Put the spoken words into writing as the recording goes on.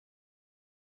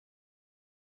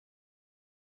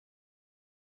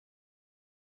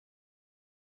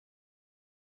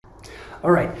All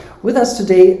right. With us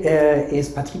today is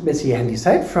Patrick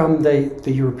Messier-Handyside from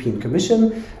the European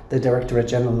Commission, the Directorate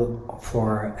General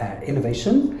for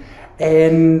Innovation.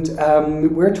 And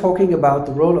we're talking about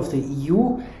the role of the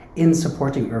EU in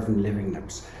supporting urban living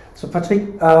labs. So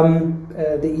Patrick,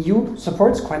 the EU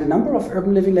supports quite a number of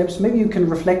urban living labs. Maybe you can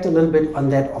reflect a little bit on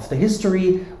that, of the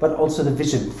history, but also the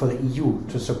vision for the EU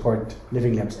to support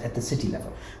living labs at the city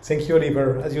level. Thank you,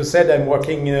 Oliver. As you said, I'm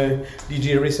working in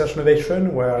DG Research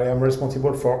Innovation, where I am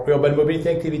responsible for urban mobility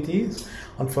activities.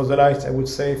 And for the last, I would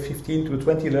say, 15 to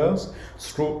 20 years,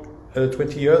 through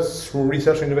 20 years, through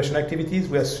research and innovation activities,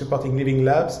 we are supporting living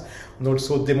labs and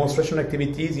also demonstration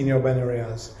activities in urban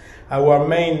areas. Our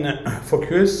main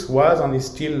focus was, and is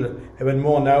still even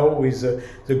more now, with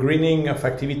the greening of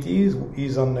activities,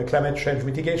 is on climate change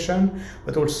mitigation,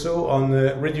 but also on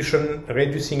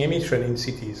reducing emission in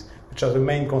cities, which are the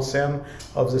main concern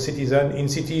of the citizen in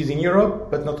cities in Europe,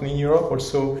 but not only in Europe,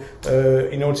 also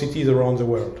in all cities around the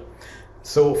world.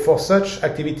 So for such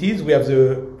activities, we have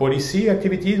the policy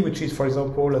activities, which is, for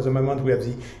example, at the moment we have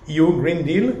the EU Green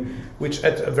Deal, which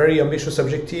had a very ambitious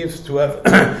objective to have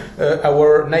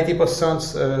our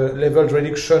 90% level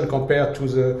reduction compared to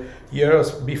the years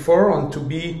before, and to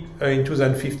be in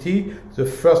 2050 the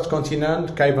first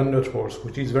continent carbon neutral,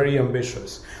 which is very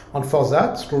ambitious. And for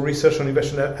that, through research and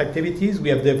innovation activities, we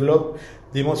have developed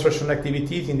demonstration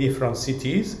activities in different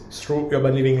cities through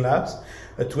urban living labs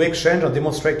to exchange and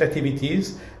demonstrate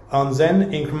activities, and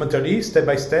then incrementally, step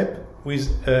by step, with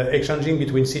exchanging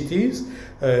between cities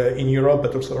in Europe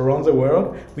but also around the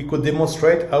world, we could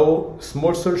demonstrate how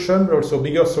small solutions but also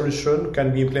bigger solutions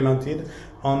can be implemented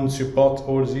and support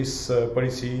all these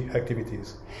policy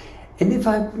activities. And if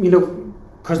I,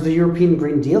 because the European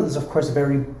Green Deal is of course a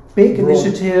very big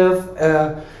initiative,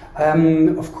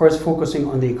 of course focusing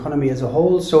on the economy as a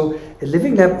whole, so a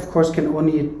living lab of course can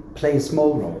only play a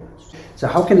small role. So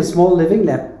how can a small living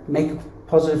lab make a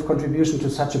positive contribution to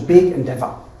such a big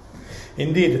endeavor?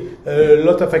 Indeed, a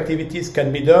lot of activities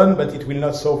can be done, but it will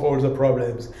not solve all the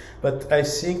problems. But I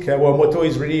think our motto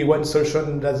is really one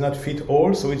solution does not fit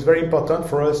all, so it's very important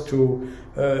for us to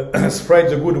spread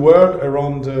the good word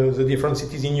around the different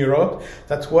cities in Europe.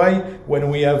 That's why when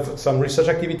we have some research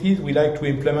activities, we like to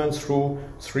implement through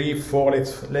 3, 4,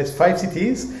 let's 5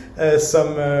 cities,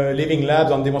 some living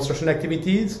labs and demonstration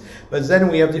activities. But then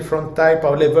we have different type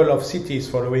or level of cities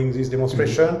following this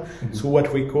demonstration, so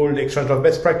what we call the exchange of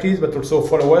best practice, but also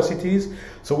follower cities.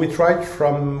 So we tried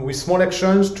with small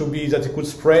actions to be that it could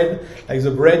spread, like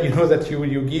the bread, that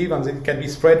you give, and it can be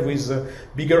spread with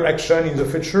bigger action in the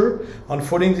future. And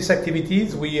following these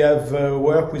activities, we have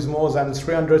worked with more than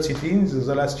 300 cities in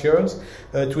the last years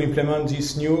to implement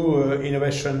these new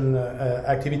innovation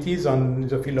activities on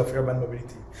the field of urban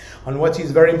mobility. And what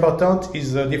is very important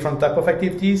is the different type of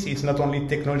activities. It's not only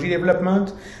technology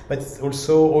development, but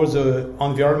also all the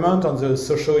environment and the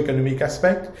socio-economic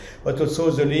aspect, but also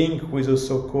the link with the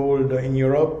so-called, in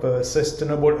Europe,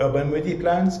 sustainable urban mobility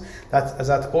plans,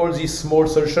 that all these small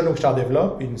solutions which are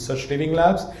developed in such living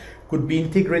labs could be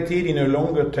integrated in a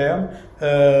longer term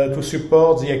to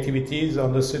support the activities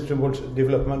and the sustainable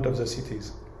development of the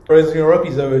cities. Horizon Europe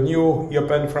is a new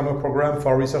European framework program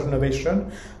for research and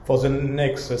innovation for the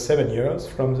next 7 years,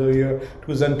 from the year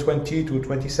 2020 to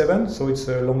 27. So it's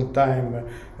a long time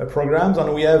program.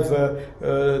 And we have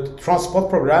a transport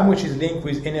program which is linked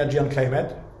with energy and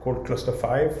climate, called Cluster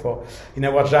 5 in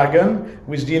our jargon,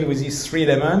 which deal with these 3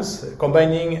 elements,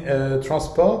 combining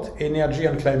transport, energy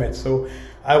and climate. So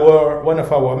one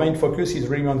of our main focus is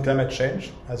really on climate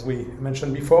change, as we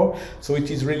mentioned before. So it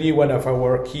is really one of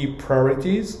our key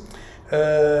priorities.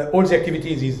 All the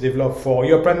activities is developed for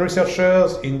European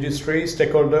researchers, industry,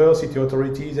 stakeholders, city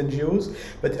authorities, NGOs.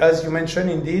 But as you mentioned,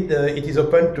 indeed, it is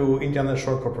open to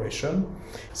international cooperation.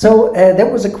 So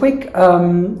that was a quick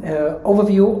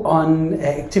overview on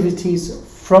activities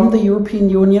from the European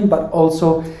Union, but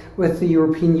also with the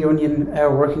European Union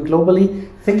working globally.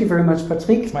 Thank you very much,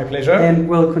 Patrick. It's my pleasure. And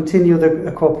we'll continue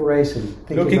the cooperation.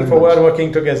 Looking forward to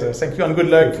working together. Thank you and good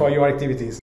luck for your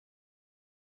activities.